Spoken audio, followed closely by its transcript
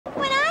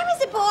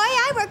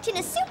worked in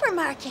a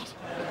supermarket.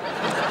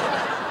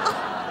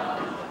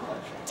 Oh,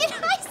 did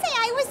I say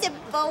I was a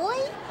boy?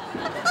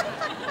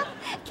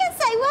 Guess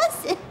I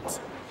wasn't.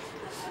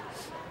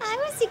 I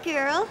was a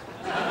girl.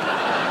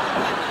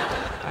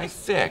 I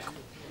sick.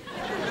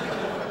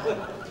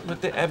 With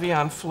the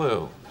Evian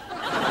flu.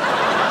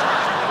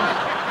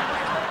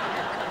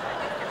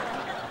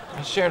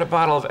 I shared a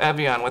bottle of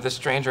Evian with a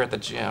stranger at the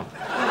gym.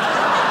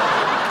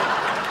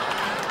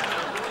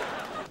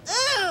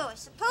 Ooh, I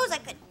suppose I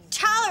could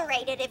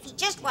tolerate it if he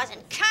just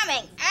wasn't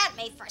coming at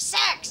me for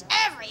sex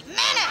every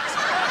minute.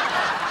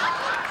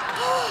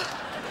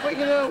 Well,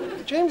 you know,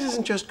 James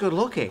isn't just good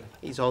looking.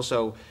 He's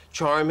also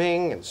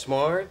charming and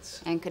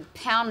smart. And could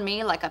pound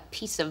me like a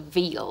piece of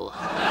veal.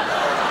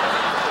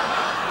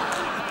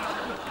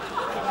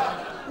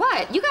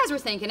 What? You guys were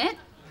thinking it.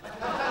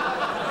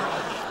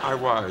 I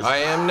was. I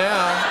am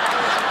now.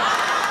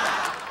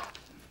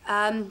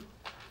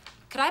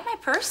 Could I have my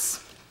purse?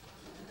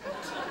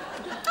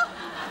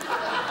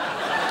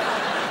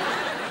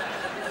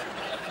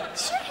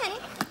 Sure, honey.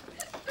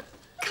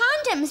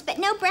 Condoms, but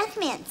no breath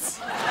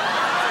mints.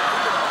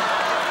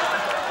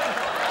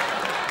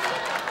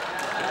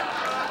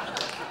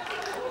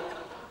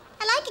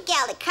 I like a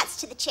gal that cuts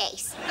to the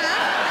chase.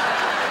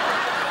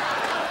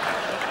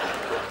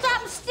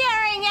 Stop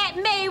staring at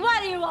me.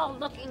 What are you all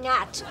looking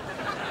at?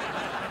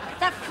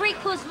 That freak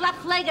whose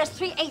left leg is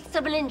 3/8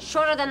 of an inch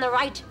shorter than the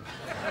right.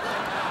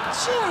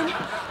 Jen,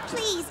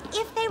 please,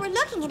 if they were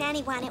looking at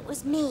anyone, it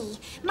was me.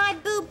 My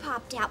boob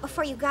popped out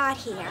before you got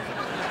here.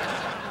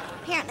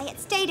 Apparently, it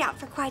stayed out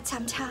for quite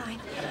some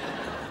time.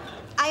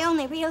 I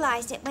only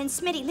realized it when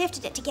Smitty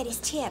lifted it to get his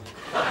tip.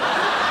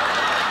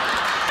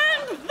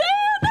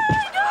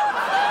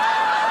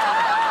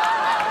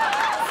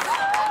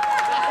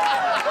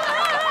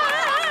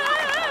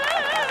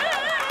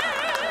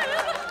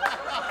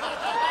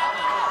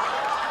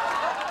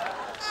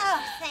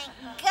 Oh, thank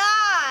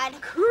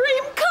God.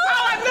 Cream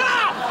cone!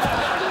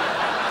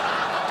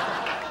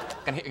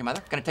 Gonna hit your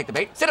mother? Gonna take the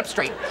bait? Sit up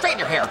straight. Straighten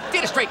your hair.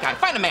 Date a straight guy.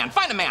 Find a man.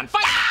 Find a man.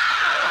 Find...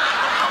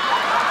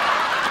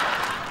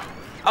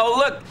 Oh,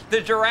 look,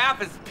 the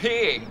giraffe is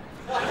peeing.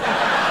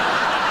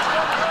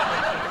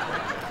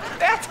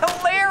 That's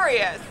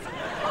hilarious.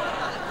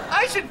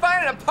 I should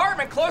find an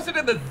apartment closer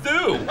to the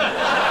zoo.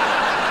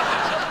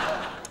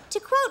 To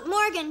quote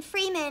Morgan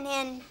Freeman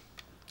in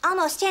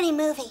almost any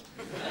movie.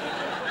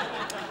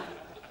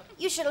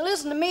 You should have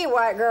listened to me,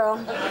 white girl.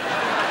 Honey,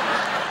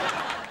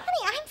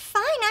 I'm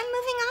fine. I'm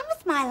moving on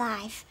with my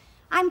life.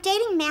 I'm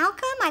dating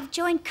Malcolm. I've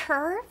joined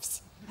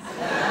Curves.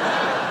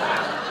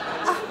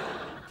 Oh,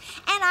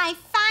 and I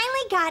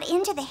finally got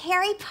into the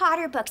Harry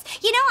Potter books.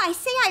 You know, I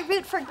say I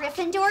root for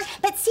Gryffindor,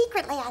 but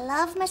secretly I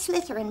love my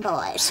Slytherin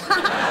boys.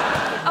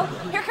 Oh,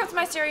 here comes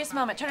my serious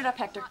moment. Turn it up,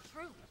 Hector.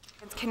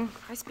 Can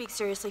I speak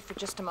seriously for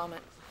just a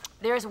moment?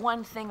 There is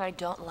one thing I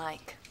don't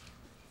like.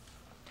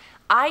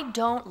 I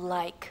don't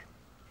like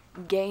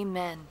gay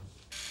men.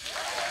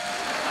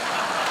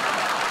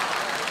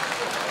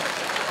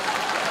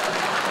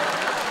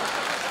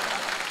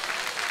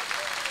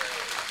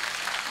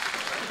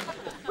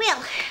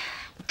 Will,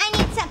 I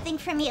need something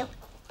from you.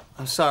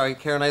 I'm sorry,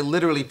 Karen. I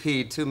literally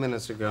peed 2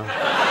 minutes ago. Not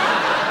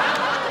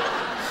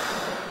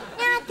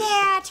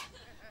that.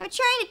 I'm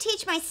trying to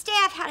teach my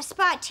staff how to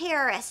spot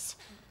terrorists.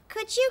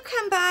 Could you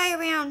come by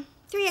around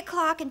 3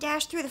 o'clock and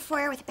dash through the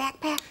foyer with a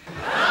backpack?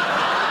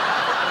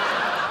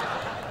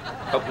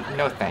 Oh,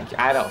 no, thank you.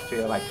 I don't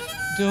feel like...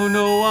 Don't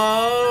know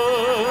why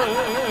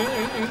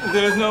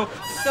there's no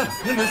sun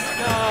in the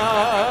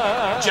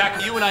sky.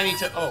 Jack, you and I need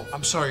to... Oh,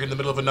 I'm sorry. You're in the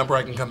middle of a number.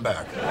 I can come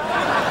back.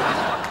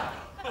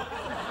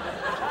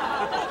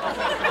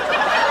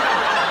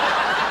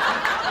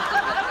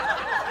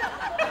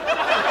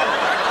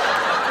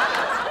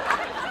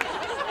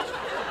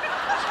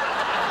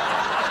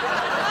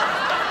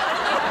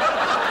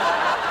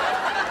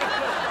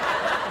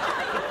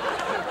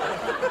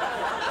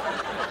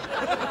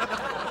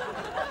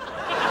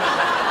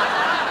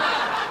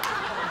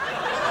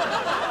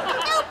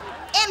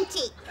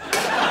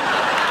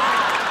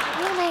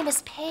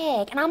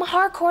 And I'm a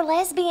hardcore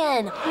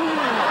lesbian.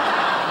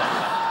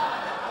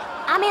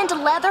 I'm into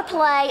leather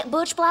play,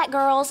 butch black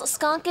girls,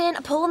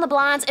 skunking, pulling the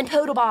blinds, and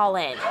poodle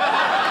balling.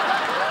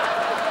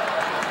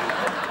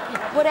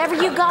 Whatever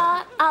you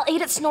got, I'll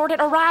eat it, snort it,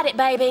 or ride it,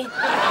 baby.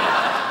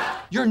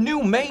 Your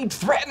new maid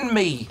threatened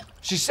me.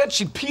 She said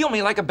she'd peel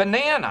me like a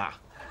banana.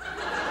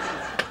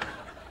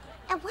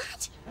 A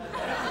what?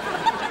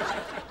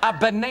 A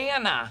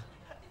banana.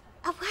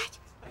 A what?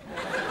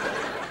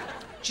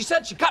 She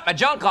said she cut my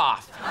junk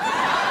off.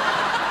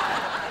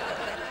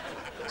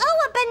 Oh,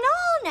 a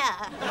banana.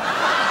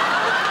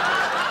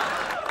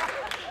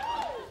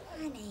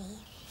 Honey,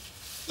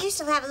 you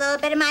still have a little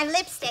bit of my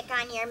lipstick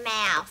on your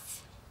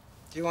mouth.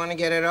 Do you want to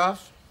get it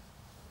off?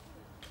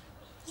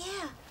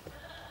 Yeah.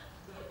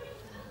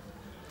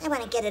 I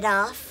want to get it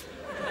off.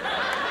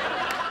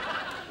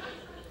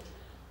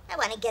 I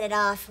want to get it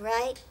off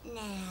right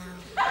now.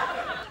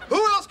 Who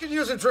else could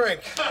use a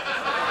drink?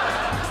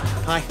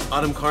 Hi,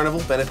 Autumn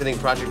Carnival, benefiting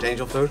Project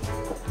Angel Food.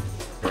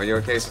 For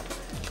your case.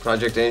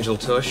 Project Angel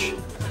Tush.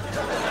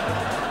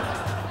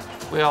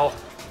 Well,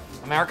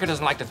 America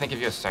doesn't like to think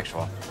of you as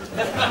sexual.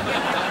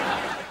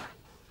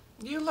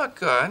 You look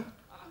good.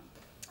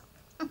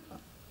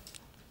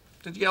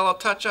 Did yellow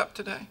touch up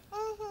today?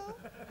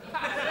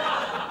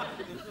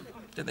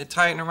 Did they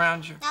tighten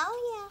around you?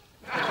 Oh,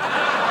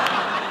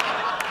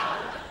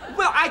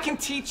 Well, I can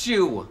teach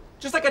you.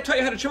 Just like I taught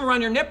you how to trim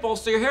around your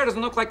nipples so your hair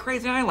doesn't look like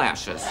crazy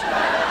eyelashes.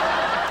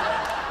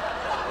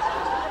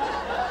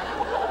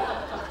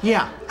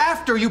 Yeah,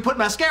 after you put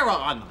mascara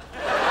on them.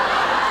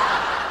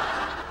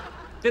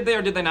 Did they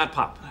or did they not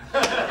pop?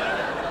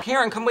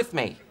 Karen, come with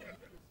me.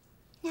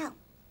 yeah. No,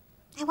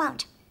 I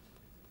won't.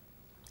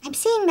 I'm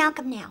seeing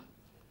Malcolm now.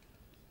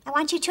 I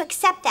want you to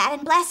accept that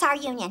and bless our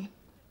union.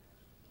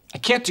 I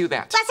can't do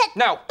that. Bless it!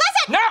 No. Bless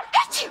it! No!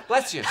 Bless you!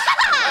 Bless you.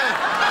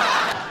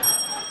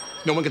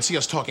 No one can see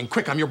us talking.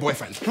 Quick, I'm your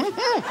boyfriend. The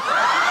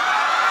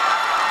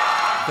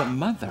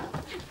mother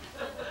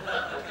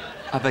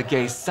of a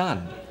gay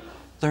son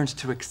learns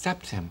to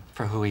accept him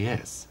for who he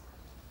is,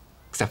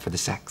 except for the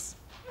sex.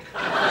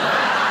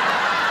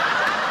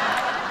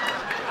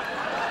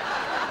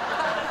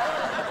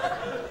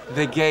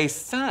 The gay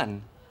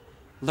son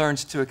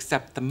learns to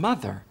accept the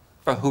mother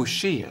for who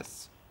she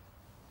is,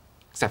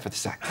 except for the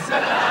sex.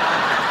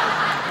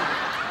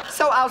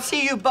 So I'll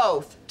see you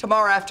both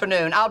tomorrow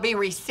afternoon. I'll be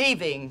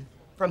receiving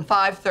from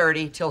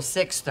 5:30 till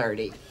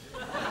 6:30.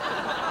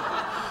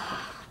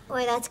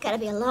 Boy, that's gotta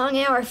be a long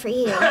hour for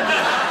you.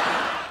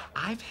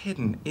 I've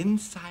hidden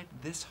inside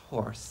this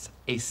horse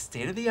a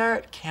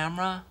state-of-the-art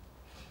camera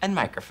and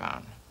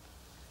microphone.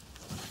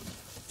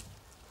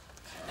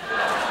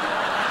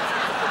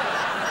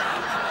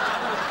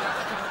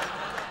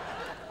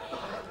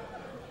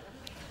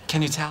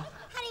 Can you tell?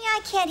 Honey,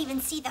 I can't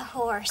even see the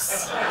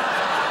horse.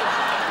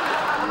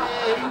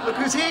 Hey, look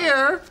who's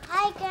here.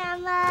 Hi,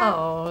 Grandma.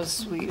 Oh,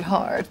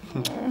 sweetheart.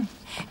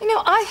 You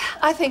know,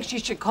 I think she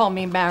should call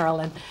me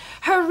Marilyn.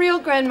 Her real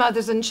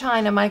grandmother's in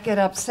China might get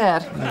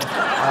upset.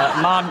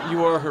 Mom,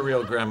 you are her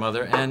real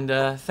grandmother,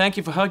 and thank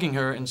you for hugging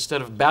her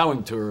instead of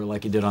bowing to her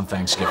like you did on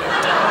Thanksgiving.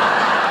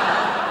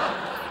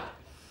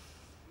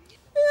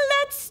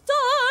 Let's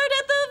start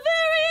at the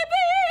very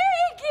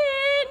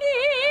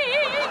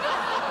beginning.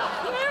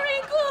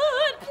 Very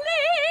good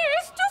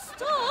place to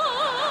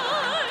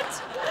start.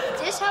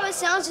 Is this how it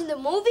sounds in the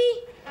movie?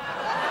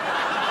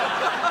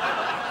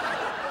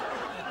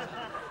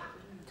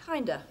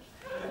 Kinda.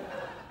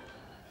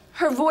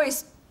 Her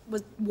voice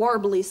was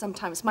warbly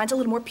sometimes. Mine's a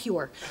little more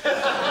pure.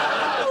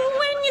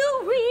 When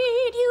you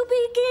read, you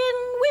begin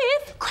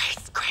with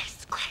Grace,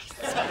 Grace, Grace.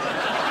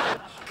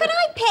 Could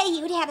I pay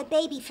you to have a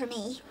baby for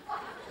me?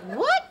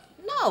 What?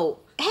 No.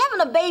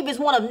 Having a baby is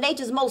one of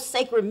nature's most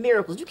sacred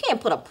miracles. You can't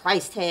put a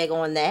price tag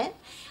on that.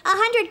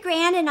 $100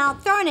 grand and I'll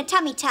throw in a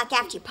tummy tuck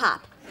after you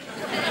pop.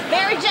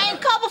 Mary Jane,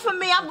 cover for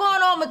me. I'm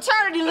going on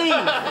maternity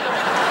leave.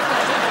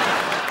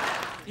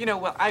 You know,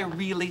 well, I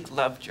really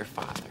loved your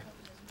father.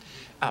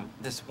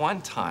 This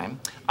one time,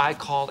 I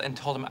called and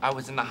told him I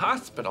was in the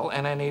hospital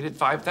and I needed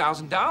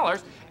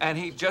 $5,000, and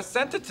he just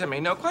sent it to me,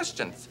 no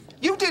questions.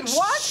 You did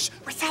what? Shh,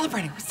 we're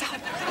celebrating, we're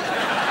celebrating.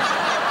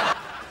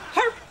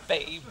 Her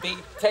baby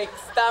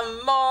takes the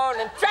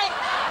morning train.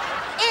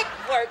 It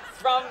works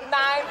from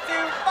 9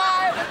 to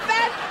 5, and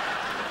then...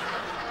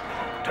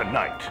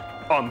 Tonight,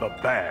 on The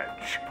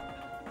Badge.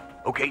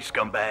 Okay,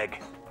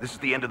 scumbag, this is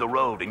the end of the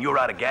road and you're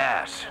out of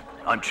gas.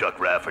 I'm Chuck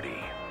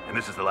Rafferty, and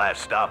this is the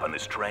last stop on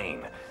this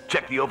train.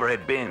 Check the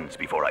overhead bins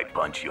before I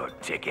punch your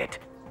ticket.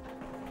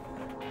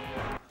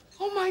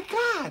 Oh my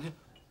God!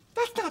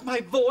 That's not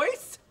my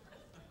voice!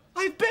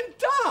 I've been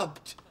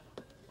dubbed!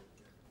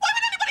 Why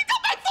would anybody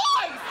dub my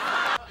voice?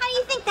 How do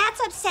you think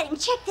that's upsetting?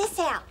 Check this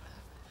out.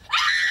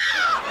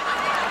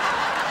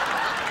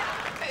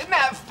 Isn't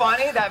that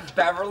funny that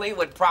Beverly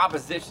would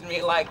proposition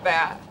me like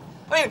that?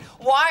 I mean,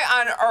 why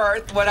on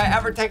earth would I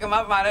ever take him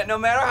up on it no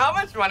matter how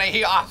much money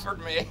he offered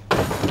me?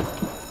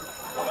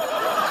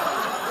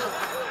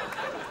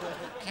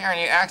 Karen,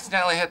 you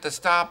accidentally hit the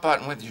stop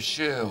button with your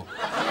shoe.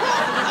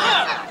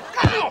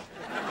 You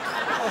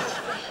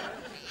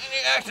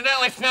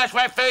accidentally smashed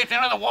my face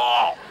into the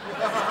wall.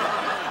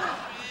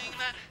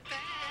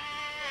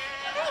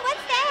 Hey,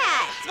 what's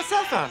that? It's a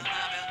cell phone.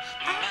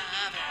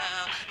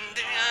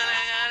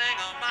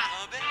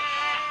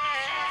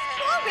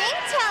 Cool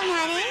ringtone,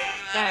 honey.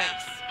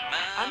 Thanks.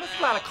 I miss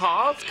a lot of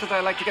calls because I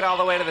like to get all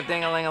the way to the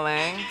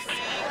ding-a-ling-a-lings.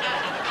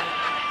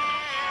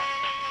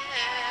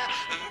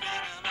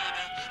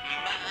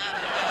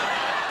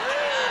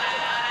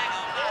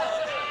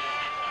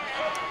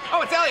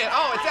 Oh, it's Elliot.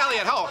 Oh, it's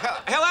Elliot. Oh,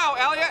 hello,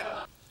 Elliot.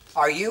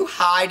 Are you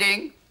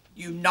hiding,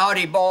 you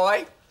naughty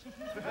boy?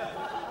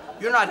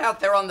 You're not out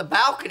there on the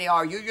balcony,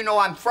 are you? You know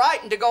I'm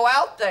frightened to go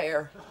out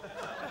there.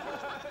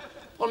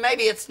 Well,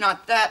 maybe it's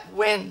not that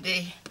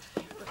windy.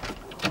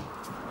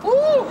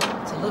 Ooh,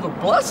 it's a little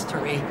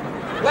blustery.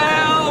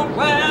 Well,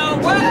 well,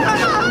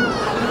 well!